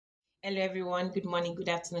Hello, everyone. Good morning, good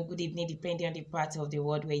afternoon, good evening, depending on the part of the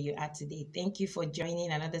world where you are today. Thank you for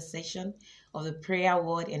joining another session of the prayer,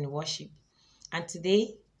 word, and worship. And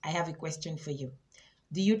today, I have a question for you.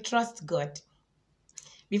 Do you trust God?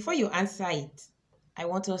 Before you answer it, I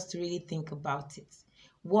want us to really think about it.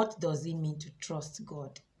 What does it mean to trust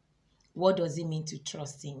God? What does it mean to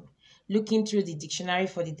trust Him? Looking through the dictionary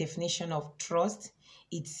for the definition of trust,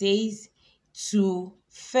 it says to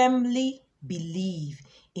firmly believe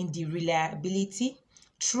in the reliability,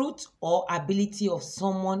 truth, or ability of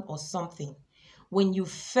someone or something. When you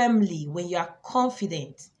are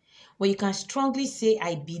confident, when you can strongly say,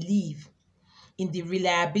 I believe in the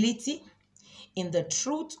reliability, in the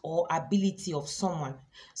truth or ability of someone.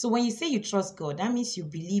 So when you say you trust God, that means you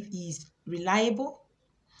believe He is reliable,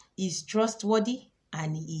 He is trustworthy,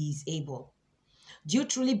 and He is able. Do you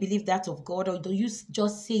truly believe that of God, or do you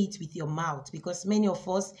just say it with your mouth? Because many of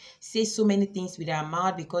us say so many things with our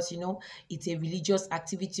mouth because, it's a religious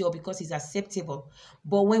activity or because it's acceptable.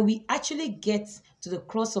 But when we actually get to the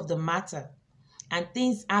cross of the matter and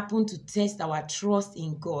things happen to test our trust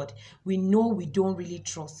in God, we know we don't really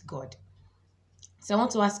trust God. So I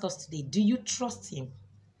want to ask us today, do you trust Him?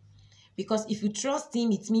 Because if you trust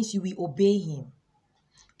Him, it means you will obey Him.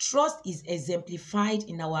 Trust is exemplified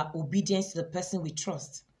in our obedience to the person we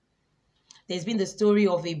trust. There's been the story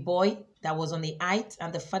of a boy that was on a height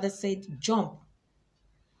and the father said, jump.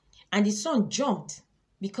 And the son jumped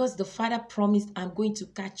because the father promised, I'm going to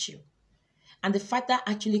catch you. And the father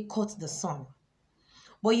actually caught the son.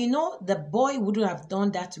 But the boy wouldn't have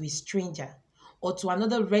done that to a stranger or to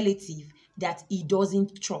another relative that he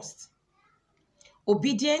doesn't trust.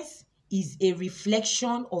 Obedience is a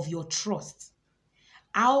reflection of your trust.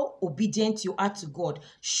 How obedient you are to God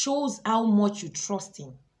shows how much you trust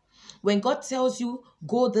Him. When God tells you,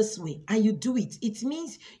 go this way, and you do it, it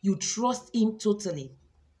means you trust Him totally.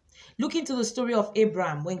 Look into the story of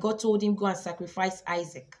Abraham when God told him, go and sacrifice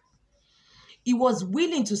Isaac. He was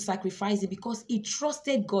willing to sacrifice him because he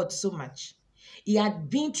trusted God so much. He had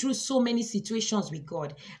been through so many situations with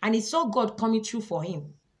God, and he saw God coming through for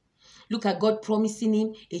him. Look at God promising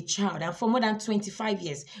him a child. And for more than 25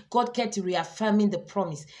 years, God kept reaffirming the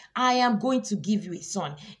promise. I am going to give you a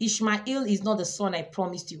son. Ishmael is not the son I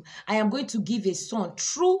promised you. I am going to give a son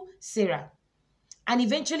through Sarah. And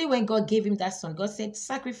eventually when God gave him that son, God said,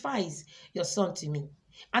 sacrifice your son to me.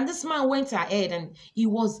 And this man went ahead and he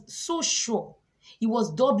was so sure. He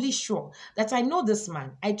was doubly sure that I know this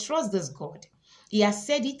man. I trust this God. He has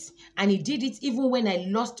said it and he did it even when I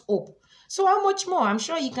lost hope. So how much more? I'm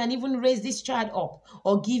sure He can even raise this child up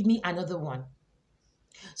or give me another one.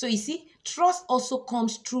 So you see, trust also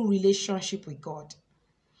comes through relationship with God.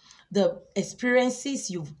 The experiences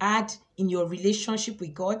you've had in your relationship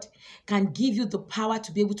with God can give you the power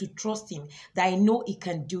to be able to trust Him, that I know He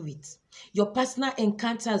can do it. Your personal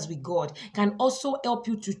encounters with God can also help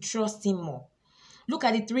you to trust Him more. Look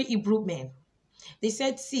at the 3 Hebrew men. They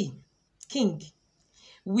said, see, King,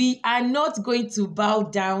 we are not going to bow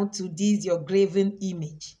down to this your graven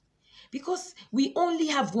image because we only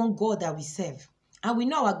have one God that we serve. And we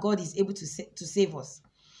know our God is able to save us.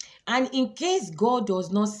 And in case God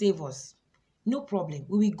does not save us, no problem.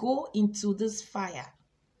 We will go into this fire.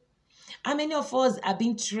 How many of us are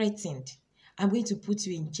being threatened? I'm going to put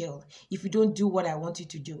you in jail if you don't do what I want you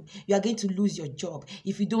to do. You are going to lose your job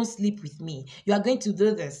if you don't sleep with me. You are going to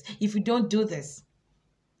do this if you don't do this.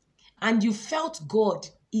 And you felt God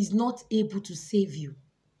is not able to save you.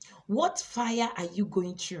 What fire are you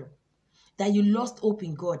going through that you lost hope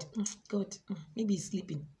in God? God, maybe He's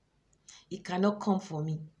sleeping. He cannot come for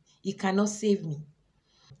me. He cannot save me.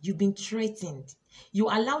 You've been threatened. You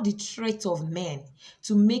allow the threat of men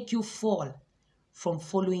to make you fall from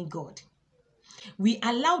following God. We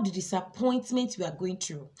allow the disappointments we are going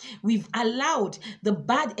through. We've allowed the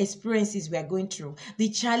bad experiences we are going through, the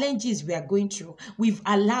challenges we are going through. We've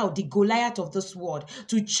allowed the Goliath of this world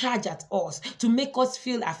to charge at us, to make us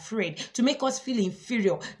feel afraid, to make us feel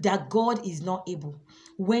inferior, that God is not able,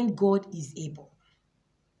 when God is able.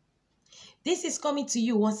 This is coming to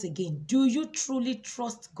you once again. Do you truly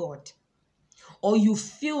trust God? Or you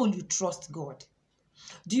feel you trust God?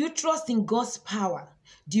 Do you trust in God's power?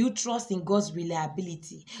 Do you trust in God's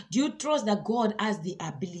reliability? Do you trust that God has the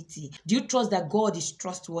ability? Do you trust that God is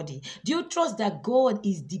trustworthy? Do you trust that God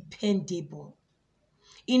is dependable?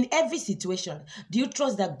 In every situation, do you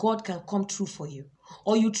trust that God can come through for you?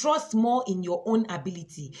 Or you trust more in your own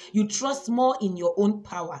ability? You trust more in your own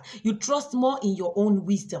power? You trust more in your own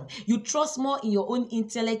wisdom? You trust more in your own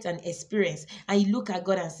intellect and experience? And you look at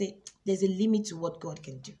God and say, there's a limit to what God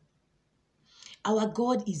can do. Our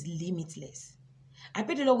God is limitless. I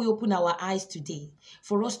pray the Lord will open our eyes today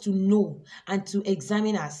for us to know and to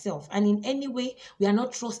examine ourselves. And in any way we are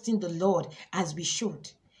not trusting the Lord as we should,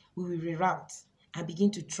 we will reroute and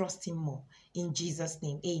begin to trust him more. In Jesus'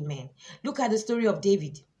 name, amen. Look at the story of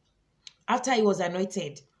David. After he was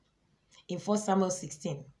anointed in 1 Samuel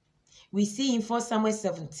 16, we see in 1 Samuel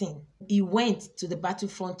 17, he went to the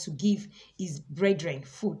battlefront to give his brethren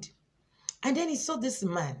food. And then he saw this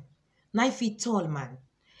man, 9 feet tall man,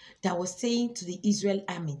 that was saying to the Israel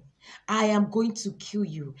army, I am going to kill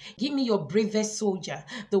you. Give me your bravest soldier,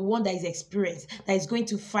 the one that is experienced, that is going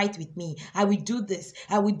to fight with me. I will do this.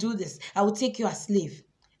 I will do this. I will take you as slave.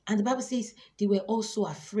 And the Bible says they were also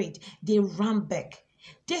afraid. They ran back.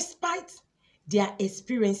 Despite their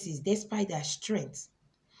experiences, despite their strength.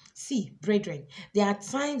 See, brethren, there are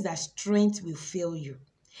times that strength will fail you.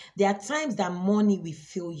 There are times that money will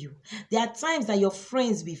fail you. There are times that your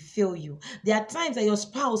friends will fail you. There are times that your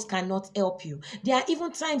spouse cannot help you. There are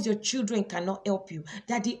even times your children cannot help you.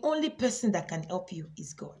 That the only person that can help you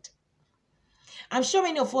is God. I'm sure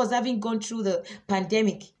many of us, having gone through the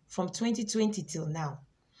pandemic from 2020 till now,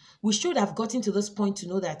 we should have gotten to this point to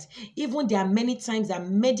know that even there are many times that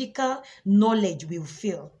medical knowledge will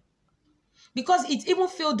fail. Because it even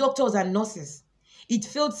failed doctors and nurses. It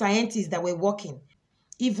failed scientists that were working,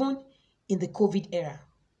 even in the COVID era.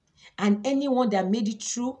 And anyone that made it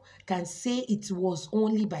through can say it was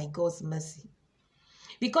only by God's mercy.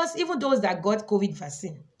 Because even those that got COVID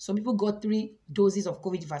vaccine, some people got 3 doses of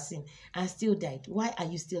COVID vaccine and still died. Why are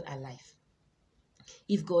you still alive?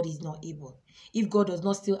 If God is not able, if God does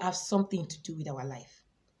not still have something to do with our life.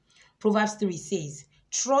 Proverbs 3 says,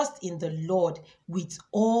 trust in the Lord with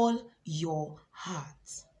all your heart.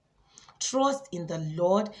 Trust in the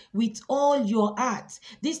Lord with all your heart.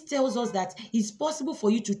 This tells us that it's possible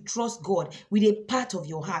for you to trust God with a part of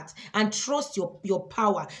your heart, and trust your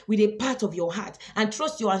power with a part of your heart, and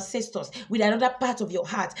trust your ancestors with another part of your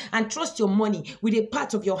heart, and trust your money with a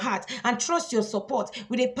part of your heart, and trust your support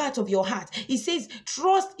with a part of your heart. It says,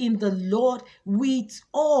 trust in the Lord with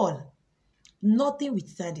all, nothing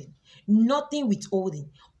withstanding, nothing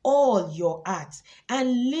withholding, all your heart, and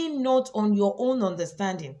lean not on your own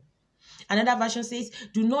understanding. Another version says,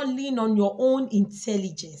 do not lean on your own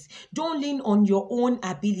intelligence. Don't lean on your own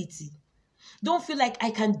ability. Don't feel like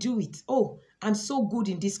I can do it. Oh, I'm so good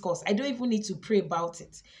in this course. I don't even need to pray about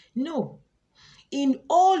it. No. In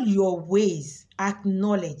all your ways,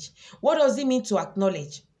 acknowledge. What does it mean to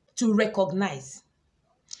acknowledge? To recognize.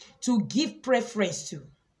 To give preference to.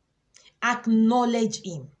 Acknowledge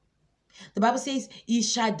him. The Bible says, he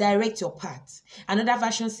shall direct your path. Another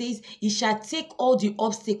version says, he shall take all the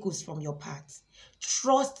obstacles from your path.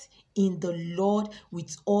 Trust in the Lord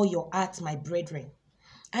with all your heart, my brethren.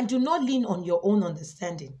 And do not lean on your own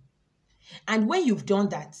understanding. And when you've done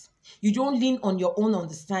that, you don't lean on your own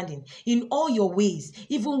understanding. In all your ways,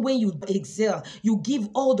 even when you excel, you give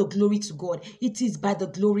all the glory to God. It is by the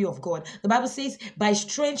glory of God. The Bible says, by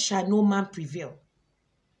strength shall no man prevail.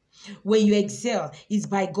 When you excel, it's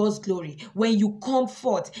by God's glory. When you come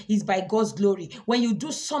forth, it's by God's glory. When you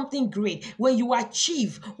do something great, when you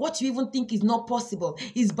achieve what you even think is not possible,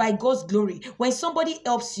 it's by God's glory. When somebody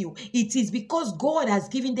helps you, it is because God has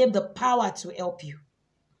given them the power to help you.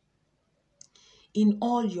 In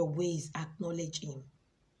all your ways, acknowledge him.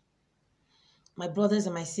 My brothers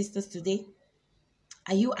and my sisters today,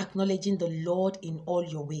 are you acknowledging the Lord in all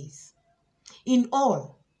your ways? In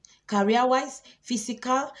all. Career-wise,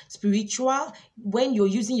 physical, spiritual, when you're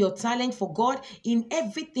using your talent for God, in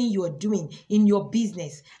everything you are doing, in your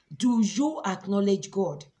business, do you acknowledge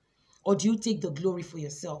God? Or do you take the glory for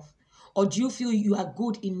yourself? Or do you feel you are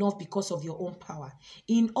good enough because of your own power?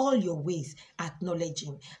 In all your ways, acknowledge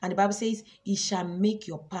him. And the Bible says, he shall make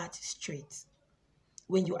your path straight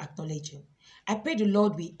when you acknowledge him. I pray the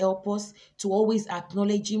Lord will help us to always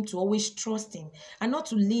acknowledge him, to always trust him, and not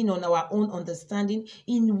to lean on our own understanding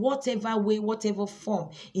in whatever way, whatever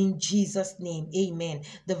form. In Jesus' name, amen.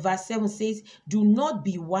 The verse 7 says, do not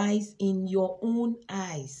be wise in your own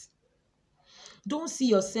eyes. Don't see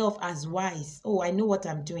yourself as wise. Oh, I know what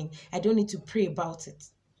I'm doing. I don't need to pray about it.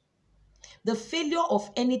 The failure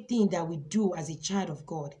of anything that we do as a child of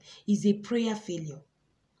God is a prayer failure.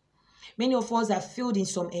 Many of us have failed in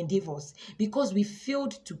some endeavors because we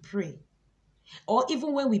failed to pray. Or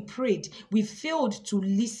even when we prayed, we failed to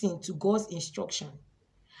listen to God's instruction.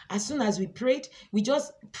 As soon as we prayed, we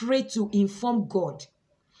just prayed to inform God.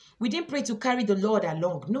 We didn't pray to carry the Lord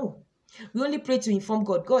along. No. We only prayed to inform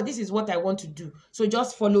God. God, this is what I want to do. So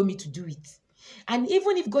just follow me to do it. And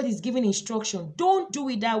even if God is giving instruction, don't do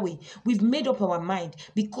it that way. We've made up our mind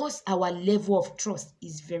because our level of trust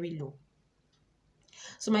is very low.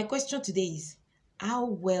 So my question today is, How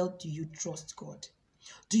well do you trust God?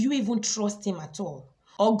 Do you even trust him at all?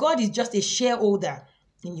 Or God is just a shareholder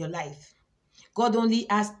in your life? God only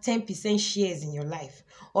has 10% shares in your life.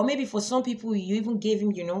 Or maybe for some people, you even gave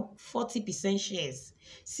him, 40% shares,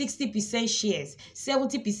 60% shares,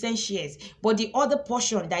 70% shares. But the other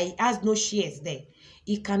portion that he has no shares there,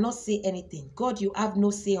 he cannot say anything. God, you have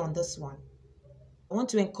no say on this one. I want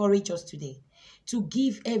to encourage us today to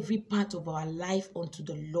give every part of our life unto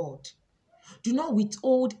the Lord. Do not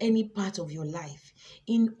withhold any part of your life.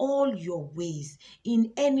 In all your ways,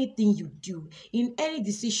 in anything you do, in any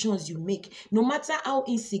decisions you make, no matter how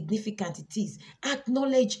insignificant it is,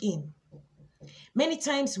 acknowledge him. Many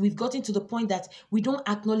times we've gotten to the point that we don't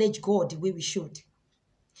acknowledge God the way we should.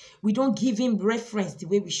 We don't give him reference the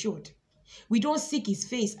way we should. We don't seek his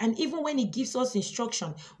face. And even when he gives us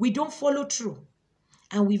instruction, we don't follow through.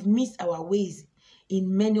 And we've missed our ways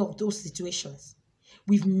in many of those situations.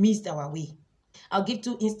 We've missed our way. I'll give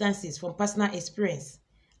 2 instances from personal experience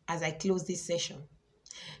as I close this session.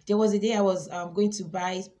 There was a day I was going to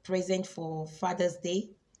buy present for Father's Day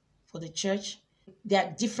for the church. There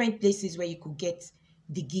are different places where you could get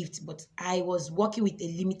the gift, but I was working with a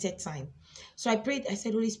limited time. So I prayed, I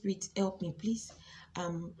said, Holy Spirit, help me, please.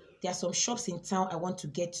 There are some shops in town I want to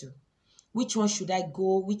get to. Which one should I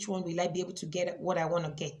go? Which one will I be able to get what I want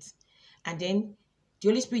to get? And then the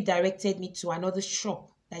Holy Spirit directed me to another shop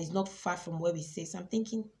that is not far from where we stay. So I'm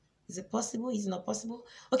thinking, is it possible? Is it not possible?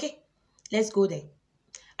 Okay, let's go there.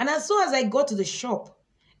 And as soon as I got to the shop,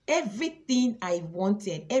 everything I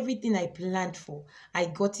wanted, everything I planned for, I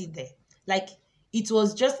got it there. Like, it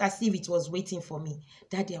was just as if it was waiting for me.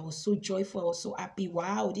 That day I was so joyful. I was so happy.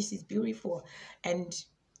 Wow, this is beautiful. And,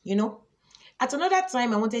 at another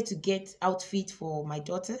time, I wanted to get outfit for my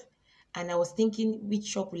daughter. And I was thinking, which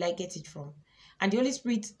shop will I get it from? And the Holy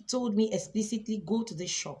Spirit told me explicitly, go to this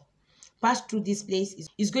shop. Pass through this place.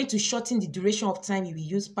 It's going to shorten the duration of time you will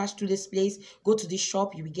use. Pass through this place. Go to this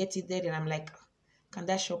shop. You will get it there. And I'm like, can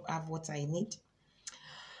that shop have what I need?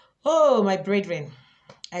 Oh, my brethren.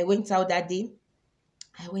 I went out that day.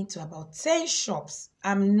 I went to about 10 shops.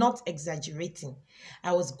 I'm not exaggerating.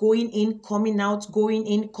 I was going in, coming out,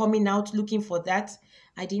 looking for that.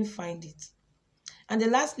 I didn't find it. And the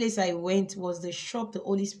last place I went was the shop the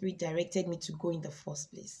Holy Spirit directed me to go in the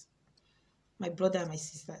first place. My brother and my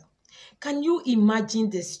sister. Can you imagine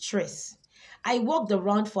the stress? I walked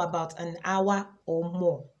around for about an hour or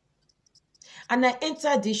more. And I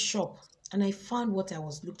entered this shop and I found what I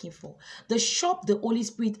was looking for. The shop the Holy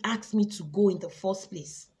Spirit asked me to go in the first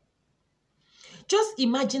place. Just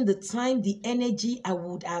imagine the time, the energy I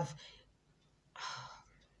would have.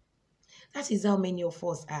 That is how many of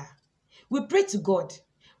us are. We pray to God,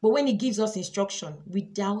 but when he gives us instruction, we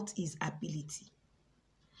doubt his ability.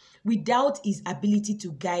 We doubt his ability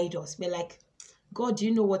to guide us. We're like, God, do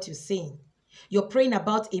you know what you're saying? You're praying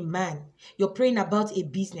about a man. You're praying about a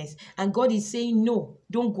business. And God is saying, no,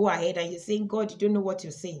 don't go ahead. And you're saying, God, you don't know what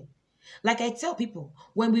you're saying. Like I tell people,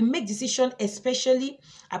 when we make decisions, especially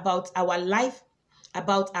about our life,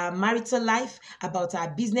 about our marital life, about our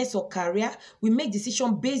business or career, we make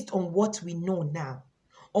decisions based on what we know now,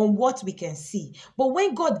 on what we can see. But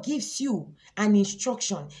when God gives you an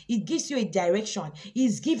instruction, it gives you a direction.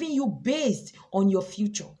 He's giving you based on your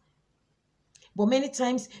future. But many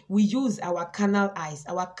times we use our carnal eyes,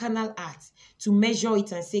 our carnal hearts to measure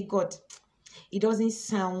it and say, God, it doesn't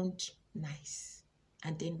sound nice.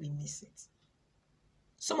 And then we miss it.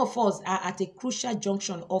 Some of us are at a crucial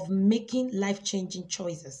junction of making life-changing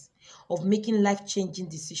choices, of making life-changing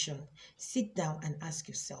decisions. Sit down and ask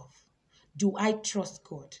yourself, do I trust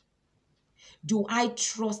God? Do I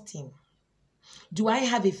trust him? Do I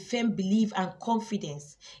have a firm belief and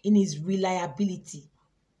confidence in his reliability,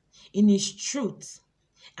 in his truth,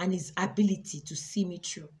 and his ability to see me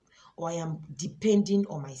through? Or I am depending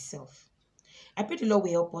on myself? I pray the Lord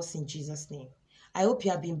will help us in Jesus' name. I hope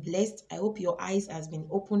you have been blessed. I hope your eyes has been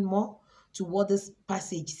opened more to what this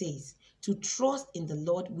passage says. To trust in the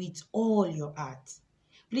Lord with all your heart.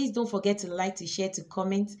 Please don't forget to like, to share, to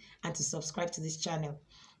comment, and to subscribe to this channel.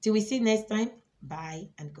 Till we see you next time, bye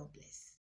and God bless.